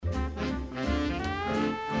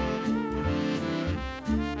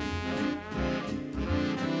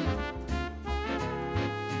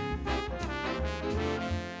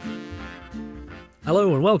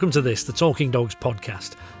Hello and welcome to this, the Talking Dogs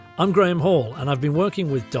podcast. I'm Graham Hall and I've been working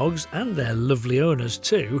with dogs and their lovely owners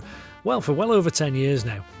too, for well over 10 years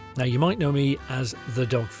now. Now you might know me as the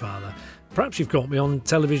Dog Father. Perhaps you've caught me on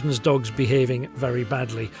television's Dogs Behaving Very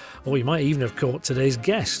Badly, or you might even have caught today's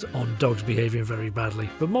guest on Dogs Behaving Very Badly,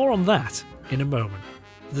 but more on that in a moment.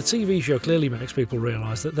 The TV show clearly makes people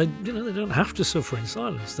realise that they don't have to suffer in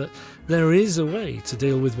silence, that there is a way to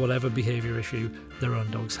deal with whatever behaviour issue their own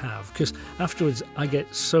dogs have. Because afterwards I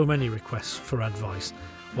get so many requests for advice.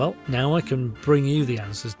 Well, now I can bring you the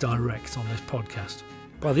answers direct on this podcast.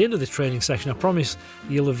 By the end of this training session, I promise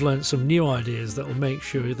you'll have learnt some new ideas that will make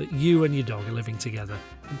sure that you and your dog are living together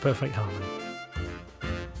in perfect harmony.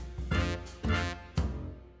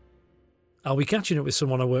 I'll be catching up with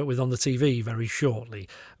someone I work with on the TV very shortly,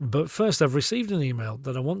 but first I've received an email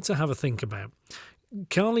that I want to have a think about.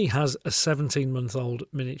 Carly has a 17-month-old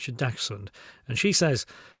miniature dachshund, and she says,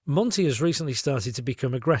 Monty has recently started to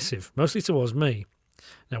become aggressive, mostly towards me.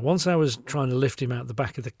 Now, once I was trying to lift him out the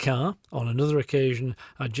back of the car. On another occasion,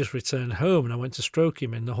 I'd just returned home and I went to stroke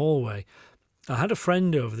him in the hallway. I had a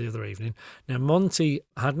friend over the other evening. Now, Monty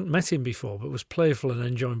hadn't met him before, but was playful and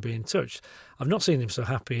enjoying being touched. I've not seen him so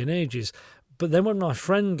happy in ages. But then when my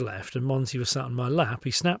friend left and Monty was sat on my lap,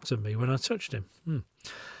 he snapped at me when I touched him.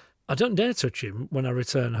 I don't dare touch him when I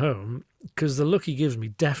return home, because the look he gives me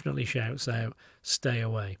definitely shouts out, stay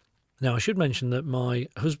away. Now, I should mention that my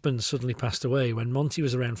husband suddenly passed away when Monty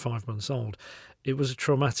was around 5 months old. It was a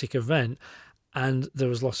traumatic event, and there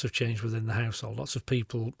was lots of change within the household, lots of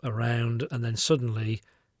people around, and then suddenly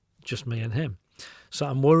just me and him. So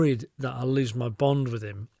I'm worried that I'll lose my bond with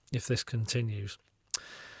him if this continues.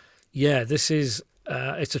 Yeah, this is,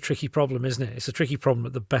 it's a tricky problem, isn't it? It's a tricky problem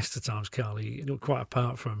at the best of times, Carly, quite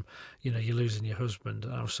apart from, you losing your husband.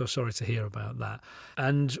 I'm so sorry to hear about that.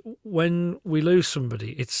 And when we lose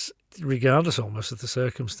somebody, it's, regardless almost of the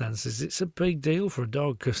circumstances, it's a big deal for a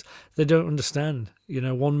dog because they don't understand.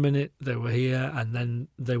 1 minute they were here and then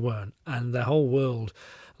they weren't. And their whole world,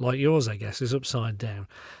 like yours, I guess, is upside down.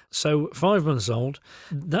 So 5 months old,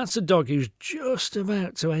 that's a dog who's just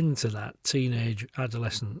about to enter that teenage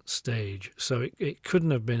adolescent stage. So it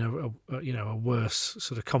couldn't have been a worse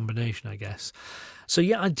sort of combination, I guess. So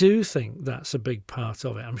yeah, I do think that's a big part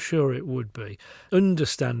of it. I'm sure it would be.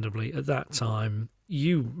 Understandably, at that time,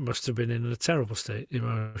 you must have been in a terrible state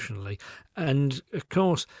emotionally. And of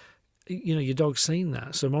course, your dog's seen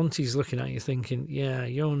that. So Monty's looking at you thinking, yeah,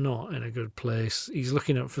 you're not in a good place. He's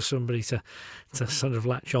looking up for somebody to sort of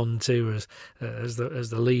latch on to as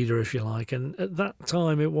the leader, if you like. And at that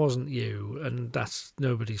time, it wasn't you. And that's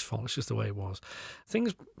nobody's fault. It's just the way it was.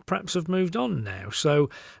 Things perhaps have moved on now. So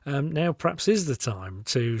now perhaps is the time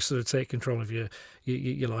to sort of take control of your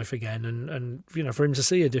life again and for him to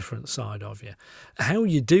see a different side of you. How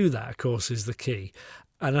you do that, of course, is the key.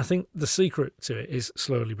 And I think the secret to it is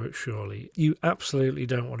slowly but surely. You absolutely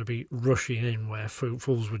don't want to be rushing in where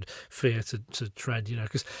fools would fear to tread,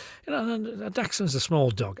 because, a Dachshund's a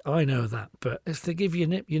small dog. I know that. But if they give you a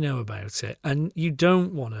nip, you know about it. And you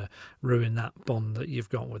don't want to ruin that bond that you've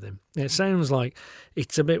got with him. It sounds like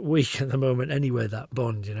it's a bit weak at the moment anyway, that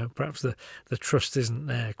bond, Perhaps the trust isn't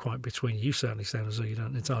there quite between you. You certainly sound as though you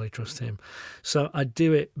don't entirely trust him. So I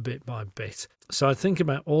do it bit by bit. So I think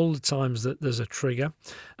about all the times that there's a trigger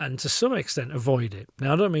and to some extent avoid it.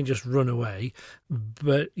 Now, I don't mean just run away,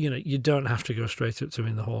 but, you don't have to go straight up to him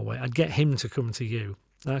in the hallway. I'd get him to come to you.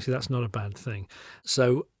 Actually, that's not a bad thing.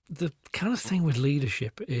 So the kind of thing with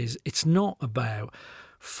leadership is it's not about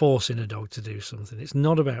forcing a dog to do something. It's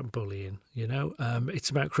not about bullying, It's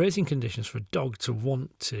about creating conditions for a dog to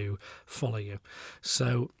want to follow you.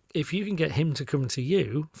 So if you can get him to come to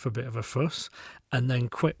you for a bit of a fuss and then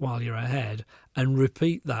quit while you're ahead and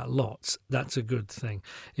repeat that lots, that's a good thing.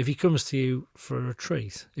 If he comes to you for a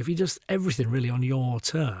treat, if he does everything really on your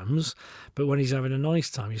terms, but when he's having a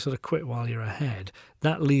nice time, you sort of quit while you're ahead,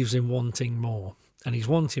 that leaves him wanting more. And he's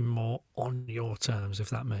wanting more on your terms,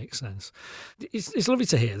 if that makes sense. It's lovely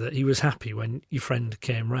to hear that he was happy when your friend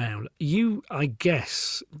came round. You, I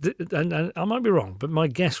guess, and I might be wrong, but my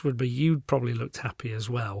guess would be you probably looked happy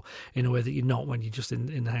as well in a way that you're not when you're just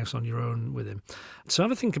in the house on your own with him. So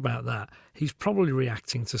have a think about that. He's probably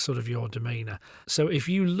reacting to sort of your demeanour. So if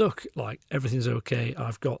you look like everything's okay,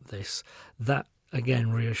 I've got this, that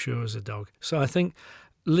again reassures a dog. So I think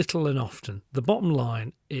little and often. The bottom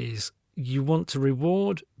line is you want to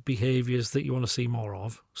reward behaviours that you want to see more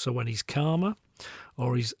of. So when he's calmer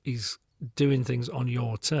or he's doing things on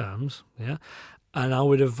your terms, yeah. And I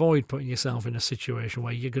would avoid putting yourself in a situation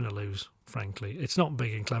where you're going to lose frankly. It's not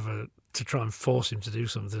big and clever to try and force him to do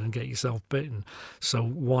something and get yourself bitten. So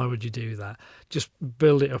why would you do that? Just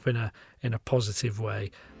build it up in a positive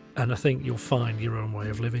way, and I think you'll find your own way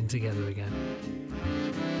of living together again.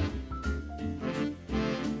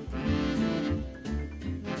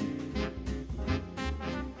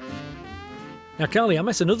 Now, Carly, I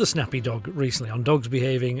met another snappy dog recently on dogs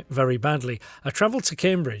behaving very badly. I travelled to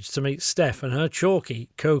Cambridge to meet Steph and her Chalky,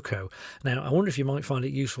 Coco. Now, I wonder if you might find it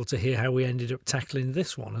useful to hear how we ended up tackling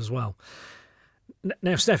this one as well.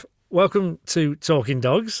 Now, Steph, welcome to Talking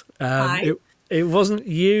Dogs. Hi. It wasn't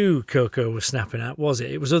you Coco was snapping at, was it?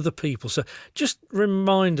 It was other people. So just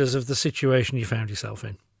remind us of the situation you found yourself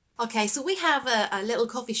in. Okay, so we have a little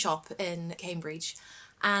coffee shop in Cambridge,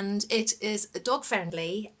 and it is dog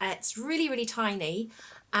friendly. It's really, really tiny,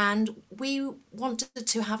 and we wanted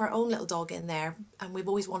to have our own little dog in there, and we've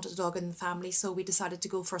always wanted a dog in the family, so we decided to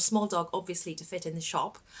go for a small dog, obviously, to fit in the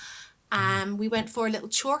shop. And we went for a little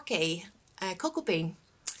Chorky, Cocoa Bean.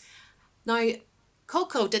 Now,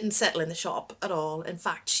 Coco didn't settle in the shop at all. In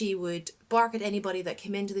fact, she would bark at anybody that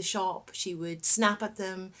came into the shop. She would snap at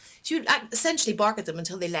them. She would essentially bark at them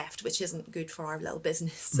until they left, which isn't good for our little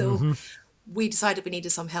business. So we decided we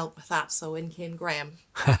needed some help with that. So in came Graham.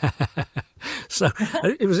 So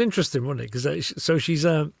it was interesting, wasn't it? Because so she's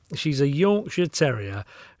a Yorkshire Terrier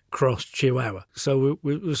cross Chihuahua. So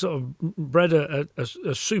we sort of bred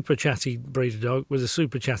a super chatty breed of dog with a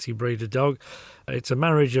super chatty breed of dog. It's a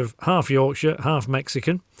marriage of half Yorkshire, half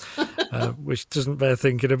Mexican, which doesn't bear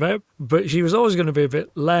thinking about. But she was always going to be a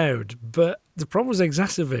bit loud. But the problem was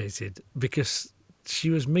exacerbated because she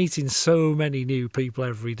was meeting so many new people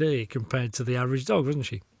every day compared to the average dog, wasn't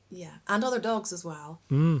she? Yeah, and other dogs as well.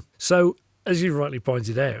 So, as you rightly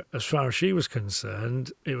pointed out, as far as she was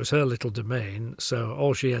concerned, it was her little domain. So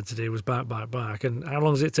all she had to do was bark, bark, bark. And how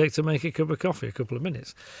long does it take to make a cup of coffee? A couple of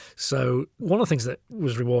minutes. So one of the things that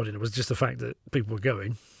was rewarding was just the fact that people were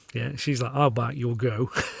going. Yeah, she's like, I'll bark, you'll go.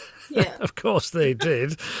 Yeah. Of course they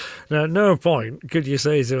did. Now, at no point could you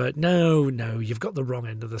say to her, no, you've got the wrong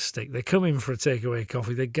end of the stick. They come in for a takeaway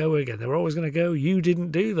coffee, they go again. They were always going to go. You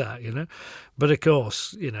didn't do that, But of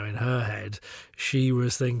course, in her head, she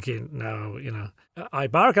was thinking, no, I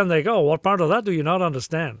bark and they go. What part of that do you not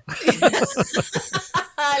understand?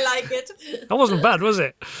 I like it. That wasn't bad, was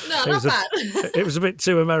it? No, It not was bad. it was a bit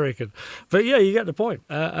too American, but yeah, you get the point.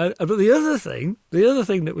 But the other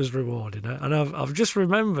thing that was rewarding her, and I've just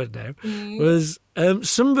remembered now, was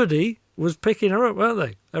somebody was picking her up, weren't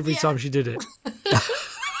they? Every Yeah. time she did it.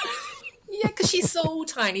 Yeah, because she's so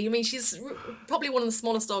tiny. I mean, she's probably one of the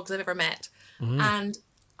smallest dogs I've ever met. And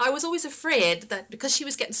I was always afraid that because she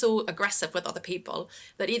was getting so aggressive with other people,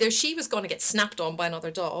 that either she was going to get snapped on by another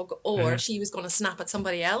dog or she was going to snap at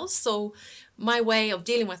somebody else. So my way of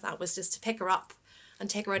dealing with that was just to pick her up and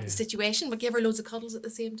take her out of the situation, but give her loads of cuddles at the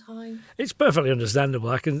same time. It's perfectly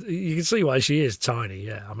understandable. You can see why she is tiny.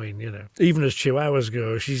 Yeah, I mean, even as Chihuahuas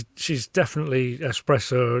go, she's definitely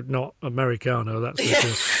espresso, not Americano. That's for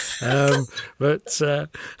sure. But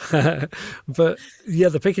yeah,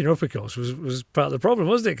 the picking her up, of course, was part of the problem,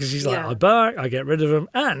 wasn't it? Because she's like, Yeah. I bark, I get rid of them,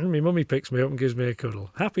 and my mummy picks me up and gives me a cuddle.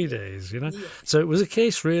 Happy days, Yeah. So it was a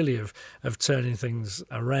case really of turning things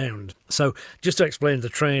around. So just to explain the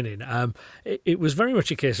training, it was very much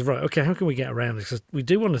a case of, right, okay, how can we get around this? Because we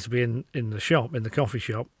do want her to be in the shop, in the coffee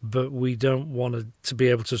shop, but we don't want her to be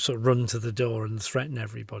able to sort of run to the door and threaten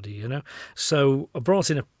everybody, So I brought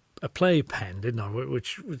in a playpen, didn't I?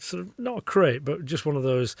 Which was sort of not a crate, but just one of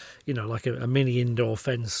those, like a mini indoor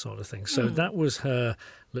fence sort of thing. So that was her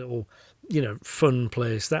little, fun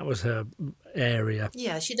place. That was her area.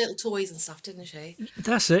 Yeah, she had little toys and stuff, didn't she?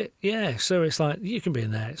 That's it, yeah. So it's like, you can be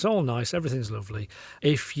in there. It's all nice. Everything's lovely.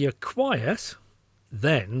 If you're quiet,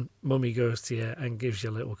 then mummy goes to you and gives you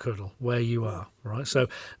a little cuddle where you are, right? So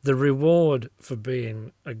the reward for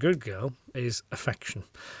being a good girl is affection.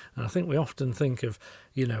 And I think we often think of,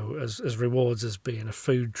 as rewards as being a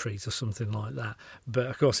food treat or something like that. But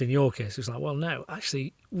of course, in your case, it's like, well, no,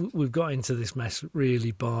 actually, we've got into this mess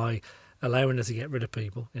really by allowing her to get rid of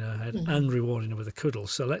people in her head and rewarding her with a cuddle.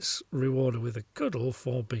 So let's reward her with a cuddle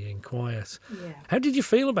for being quiet. Yeah. How did you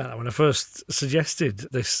feel about that when I first suggested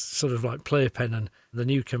this sort of like playpen and the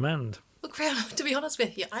new command? Well, Graham, to be honest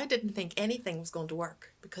with you, I didn't think anything was going to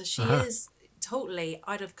work because she is totally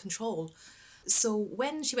out of control. So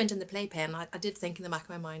when she went in the playpen, I did think in the back of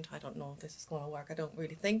my mind, I don't know if this is going to work. I don't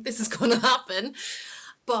really think this is going to happen.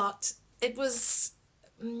 But it was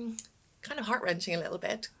kind of heart-wrenching a little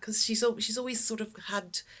bit because she's always sort of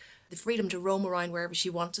had the freedom to roam around wherever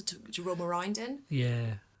she wanted to roam around in.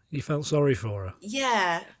 Yeah, you felt sorry for her.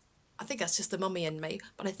 Yeah. I think that's just the mummy in me.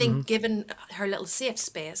 But I Hmm. think giving her little safe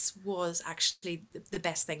space was actually the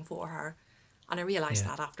best thing for her. And I realised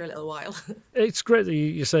Yeah. that after a little while. It's great that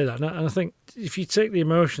you say that. And I think if you take the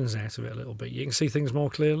emotions out of it a little bit, you can see things more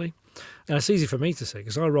clearly. And it's easy for me to see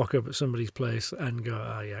because I rock up at somebody's place and go,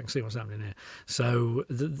 oh, yeah, I can see what's happening here. So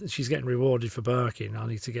she's getting rewarded for barking. I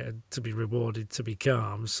need to get her to be rewarded to be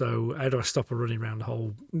calm. So how do I stop her running around the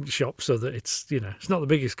whole shop so that it's, it's not the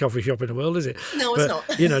biggest coffee shop in the world, is it? No, it's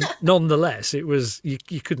But, not. nonetheless, it was,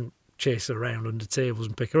 you couldn't chase her around under tables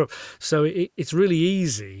and pick her up. So it's really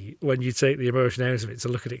easy when you take the emotion out of it to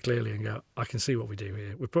look at it clearly and go, I can see what we do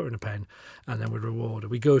here. We put her in a pen and then we reward her.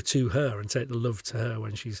 We go to her and take the love to her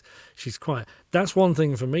when she's quiet. That's one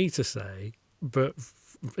thing for me to say, but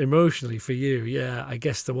emotionally for you, yeah, I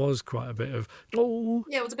guess there was quite a bit of, oh,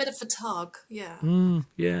 Yeah, it was a bit of a tug. Yeah.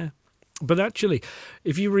 yeah. But actually,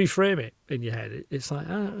 if you reframe it in your head, it's like,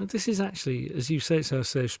 this is actually, as you say, it's her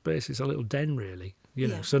safe space. It's a little den, really.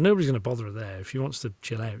 Yeah. So nobody's going to bother her there. If she wants to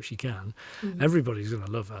chill out, she can. Everybody's going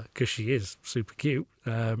to love her because she is super cute.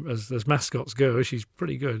 As mascots go, she's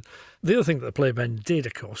pretty good. The other thing that the Playpen did,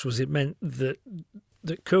 of course, was it meant that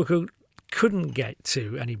Coco couldn't get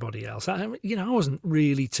to anybody else. I wasn't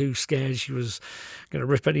really too scared she was going to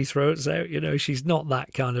rip any throats out. She's not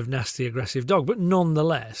that kind of nasty, aggressive dog. But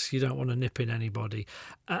nonetheless, you don't want to nip in anybody.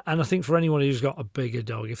 And I think for anyone who's got a bigger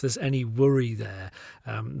dog, if there's any worry there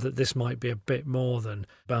that this might be a bit more than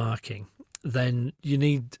barking, then you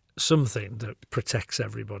need something that protects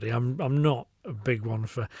everybody. I'm not a big one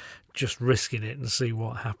for just risking it and see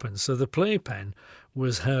what happens. So the Playpen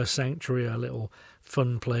was her sanctuary, her little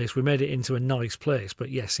fun place. We made it into a nice place, but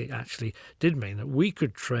yes, it actually did mean that we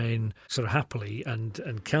could train sort of happily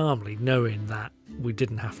and calmly, knowing that we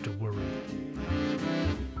didn't have to worry.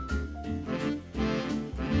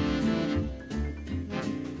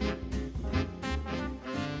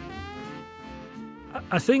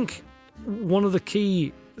 I think one of the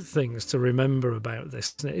key things to remember about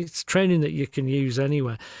this, it's training that you can use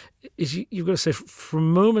anywhere, is you've got to say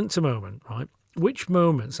from moment to moment, right? Which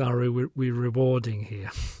moments are we rewarding here?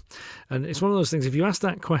 And it's one of those things, if you ask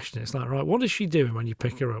that question, it's like, right, what is she doing when you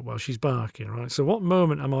pick her up? Well, she's barking, right? So what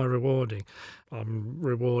moment am I rewarding? I'm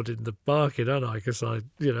rewarding the barking, aren't I? Because I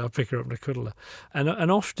pick her up and I cuddle her.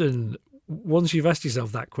 And often, once you've asked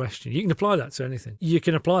yourself that question, you can apply that to anything. You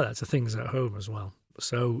can apply that to things at home as well.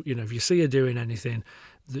 So, if you see her doing anything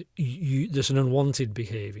that there's an unwanted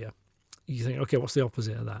behaviour, you think, okay, what's the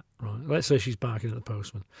opposite of that? Right. Let's say she's barking at the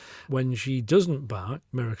postman. When she doesn't bark,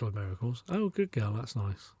 miracle of miracles, oh, good girl, that's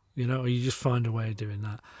nice. Or you just find a way of doing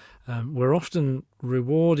that. We're often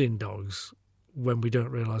rewarding dogs when we don't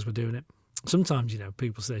realise we're doing it. Sometimes,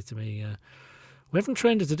 people say to me, we haven't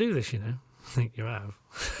trained her to do this, I think you have.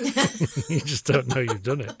 You just don't know you've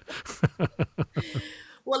done it.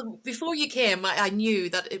 Well, before you came, I knew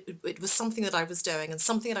that it was something that I was doing and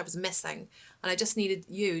something that I was missing. And I just needed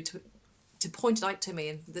you to point it out to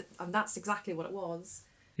me. And that's exactly what it was.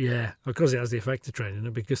 Yeah, of course it has the effect of training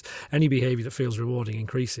it, because any behaviour that feels rewarding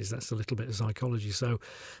increases. That's a little bit of psychology. So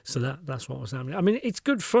that's what was happening. I mean, it's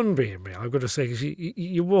good fun being me, I've got to say, because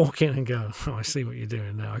you walk in and go, oh, I see what you're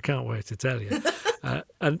doing now. I can't wait to tell you.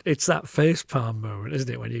 And it's that face palm moment,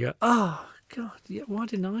 isn't it, when you go, oh, God, yeah, why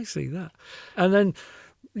didn't I see that? And then,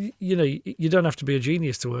 you don't have to be a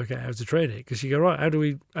genius to work out how to train it, because you go, right, how do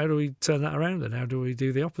we turn that around, and how do we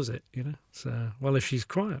do the opposite? So, well, if she's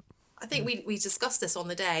quiet. I think we discussed this on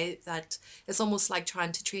the day, that it's almost like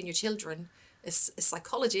trying to train your children. It's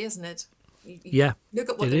psychology, isn't it? You Yeah, look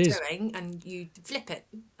at what it they're is. doing and you flip it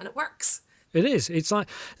and it works. It is. It's like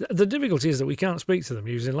the difficulty is that we can't speak to them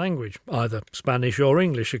using language, either Spanish or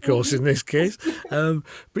English, of course, in this case.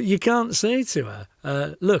 But you can't say to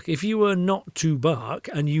her, look, if you were not to bark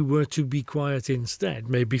and you were to be quiet instead,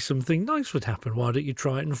 maybe something nice would happen. Why don't you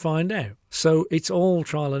try it and find out? So it's all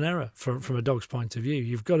trial and error from a dog's point of view.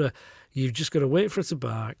 You've just got to wait for her to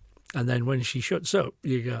bark. And then when she shuts up,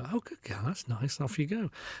 you go, oh, good girl, that's nice, off you go.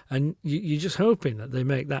 And you're just hoping that they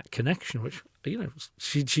make that connection, which,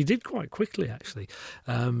 she did quite quickly, actually.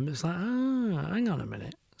 It's like, hang on a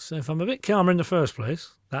minute. So if I'm a bit calmer in the first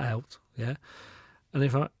place, that helped, yeah. And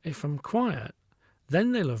if I'm quiet,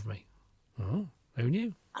 then they love me. Oh, who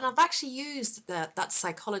knew? And I've actually used that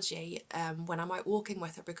psychology when I'm out walking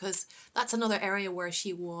with her, because that's another area where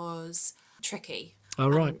she was tricky. Oh,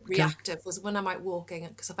 right. Okay. Reactive was when I'm out walking,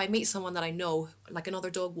 because if I meet someone that I know, like another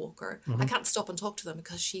dog walker, I can't stop and talk to them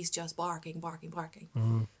because she's just barking.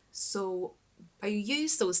 So I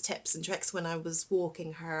used those tips and tricks when I was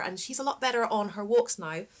walking her, and she's a lot better on her walks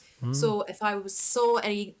now. So if I saw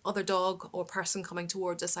any other dog or person coming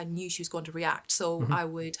towards us, I knew she was going to react. So I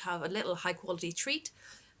would have a little high quality treat,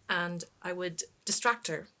 and I would distract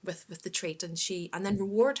her with the treat, and then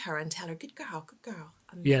reward her and tell her, good girl.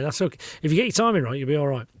 And Yeah, that's okay. If you get your timing right, you'll be all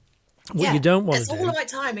right. What you yeah, don't want it's to all do, about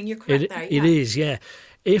timing. You're correct there. it Yeah. is, yeah.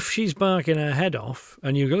 If she's barking her head off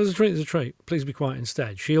and you go, there's a treat, please be quiet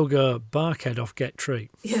instead, she'll go, bark head off, get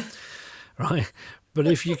treat, Yeah. right? But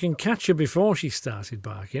if you can catch her before she started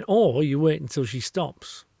barking, or you wait until she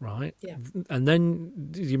stops, right? Yeah. And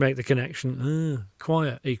then you make the connection,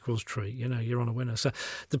 quiet equals treat, you're on a winner. So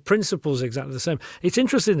the principle's exactly the same. It's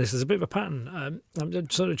interesting, there's a bit of a pattern. I'm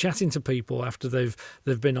sort of chatting to people after they've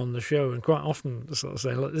been on the show, and quite often sort of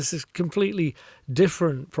say, look, this is a completely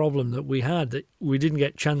different problem that we had that we didn't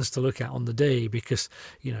get a chance to look at on the day because,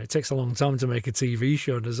 it takes a long time to make a TV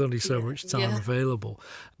show and there's only so much time available.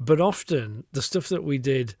 But often the stuff that we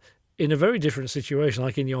did in a very different situation,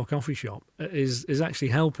 like in your coffee shop, is actually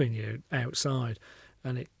helping you outside.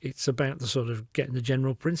 And it's about the sort of getting the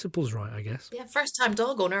general principles right, I guess. Yeah, first time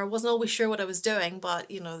dog owner. I wasn't always sure what I was doing, but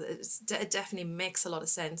it definitely makes a lot of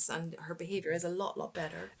sense, and her behavior is a lot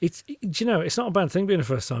better. It's not a bad thing being a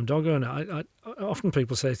first time dog owner. I often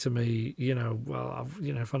people say to me, well,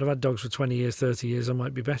 if I'd have had dogs for 20 years, 30 years, I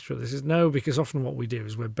might be better at this. Is no, because often what we do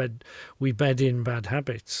is we bed in bad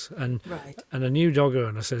habits, and Right. and a new dog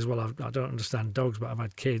owner says, well, I don't understand dogs, but I've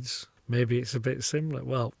had kids. Maybe it's a bit similar.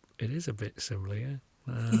 Well, it is a bit similar, yeah.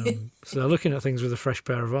 So looking at things with a fresh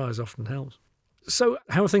pair of eyes often helps. So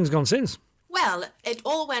how have things gone since? Well, it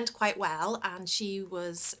all went quite well, and she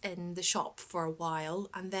was in the shop for a while,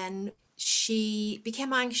 and then she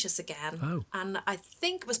became anxious again. Oh. And I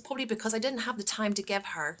think it was probably because I didn't have the time to give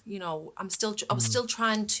her. I was still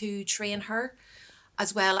trying to train her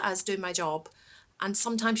as well as doing my job. And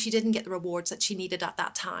sometimes she didn't get the rewards that she needed at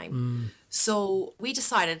that time. So we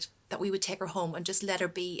decided that we would take her home and just let her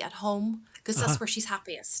be at home because that's where she's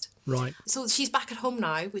happiest. Right. So she's back at home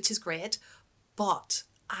now, which is great. But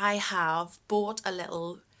I have bought a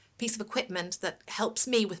little piece of equipment that helps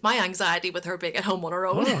me with my anxiety with her being at home on her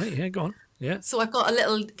All own. right, yeah, go on. Yeah. So I've got a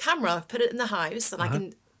little camera. I've put it in the house, and I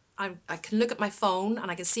can look at my phone and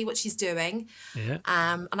I can see what she's doing. Yeah.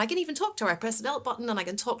 And I can even talk to her. I press the belt button and I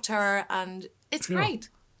can talk to her, and it's Sure. great.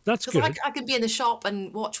 That's Because good. I can be in the shop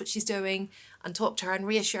and watch what she's doing and talk to her and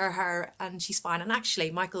reassure her, and she's fine. And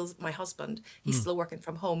actually, Michael's my husband. He's still working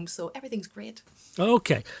from home, so everything's great.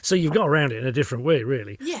 Okay, so you've got around it in a different way,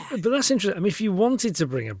 really. Yeah. But that's interesting. I mean, if you wanted to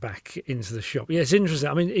bring her back into the shop, yeah, it's interesting.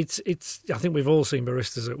 I mean, it's. I think we've all seen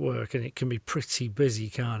baristas at work, and it can be pretty busy,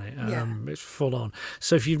 can't it? Yeah. It's full on.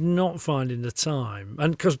 So if you're not finding the time,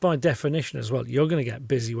 and because by definition as well, you're going to get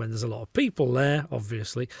busy when there's a lot of people there,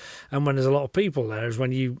 obviously, and when there's a lot of people there is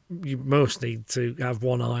when you most need to have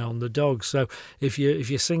one eye on the dog. So if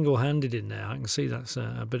you're single-handed in there, I can see that's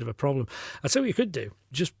a bit of a problem. I tell you what you could do.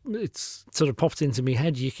 Just it's sort of popped into my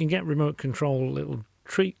head. You can get remote control little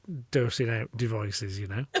treat dosing out devices.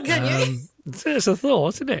 Can you? It's a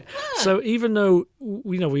thought, isn't it? So even though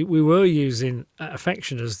we were using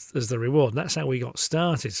affection as the reward, that's how we got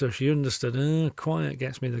started. So she understood. Quiet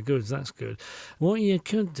gets me the goods. That's good. What you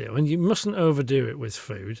could do, and you mustn't overdo it with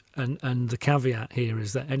food. And the caveat here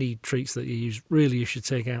is that any treats that you use, really, you should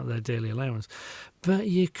take out their daily allowance. But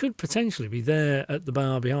you could potentially be there at the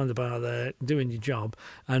bar, behind the bar there, doing your job.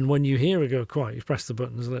 And when you hear her go quiet, you press the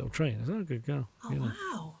button, there's a little treat. It's a good girl. Oh,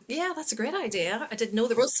 wow. Yeah, that's a great idea. I didn't know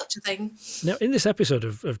there was such a thing. Now, in this episode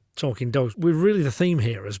of Talking Dogs, the theme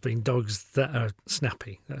here has been dogs that are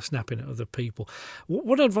snappy, that are snapping at other people.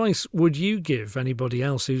 What advice would you give anybody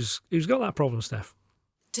else who's got that problem, Steph?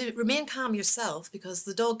 To remain calm yourself, because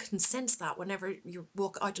the dog can sense that whenever you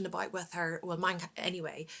walk out and about with her, well, mine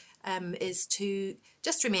anyway, is to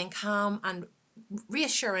just remain calm and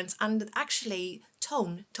reassurance, and actually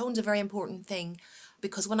tone. Tone's a very important thing,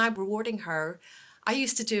 because when I'm rewarding her, I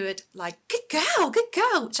used to do it like, good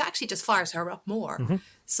girl, which actually just fires her up more.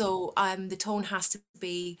 So the tone has to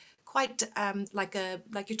be quite like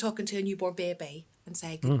you're talking to a newborn baby and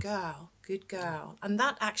say, good girl. And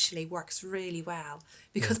that actually works really well,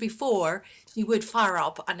 because before you would fire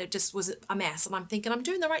up and it just was a mess. And I'm thinking, I'm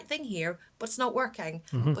doing the right thing here, but it's not working.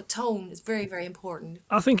 But tone is very, very important.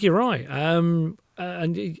 I think you're right. And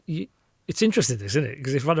it's interesting, isn't it?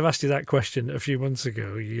 Because if I'd have asked you that question a few months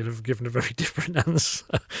ago, you'd have given a very different answer.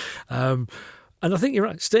 And I think you're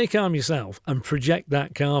right. Stay calm yourself and project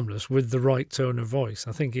that calmness with the right tone of voice.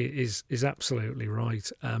 I think it is absolutely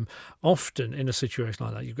right. Often in a situation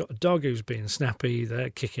like that, you've got a dog who's being snappy, they're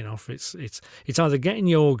kicking off. It's either getting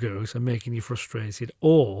your goat and making you frustrated,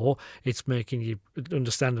 or it's making you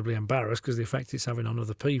understandably embarrassed because the effect it's having on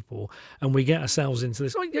other people. And we get ourselves into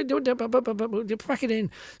this, pack it in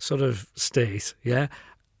sort of state, yeah?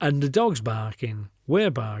 And the dog's barking, we're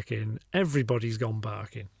barking, everybody's gone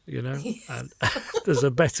barking, you know, and there's a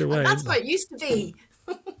better way. That's what it used to be.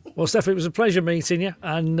 Well, Steph, it was a pleasure meeting you,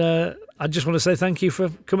 and I just want to say thank you for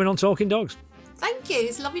coming on Talking Dogs. Thank you.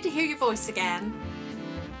 It's lovely to hear your voice again.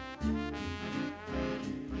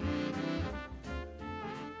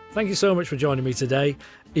 Thank you so much for joining me today.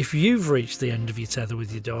 If you've reached the end of your tether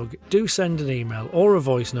with your dog, do send an email or a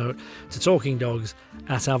voice note to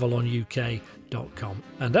talkingdogs@avalonuk.com.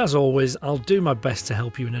 And as always, I'll do my best to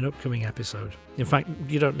help you in an upcoming episode. In fact,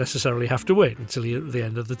 you don't necessarily have to wait until you're at the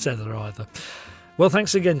end of the tether either. Well,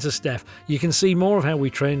 thanks again to Steph. You can see more of how we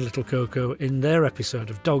train little Coco in their episode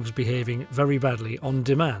of Dogs Behaving Very Badly on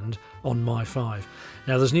Demand on My5.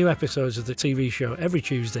 Now, there's new episodes of the TV show every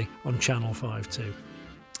Tuesday on Channel 5 too.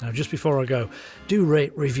 Now, just before I go, do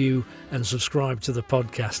rate, review and subscribe to the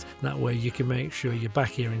podcast. That way you can make sure you're back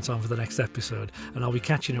here in time for the next episode. And I'll be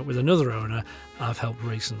catching up with another owner I've helped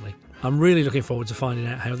recently. I'm really looking forward to finding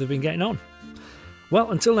out how they've been getting on. Well,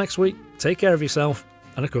 until next week, take care of yourself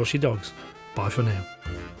and, of course, your dogs. Bye for now.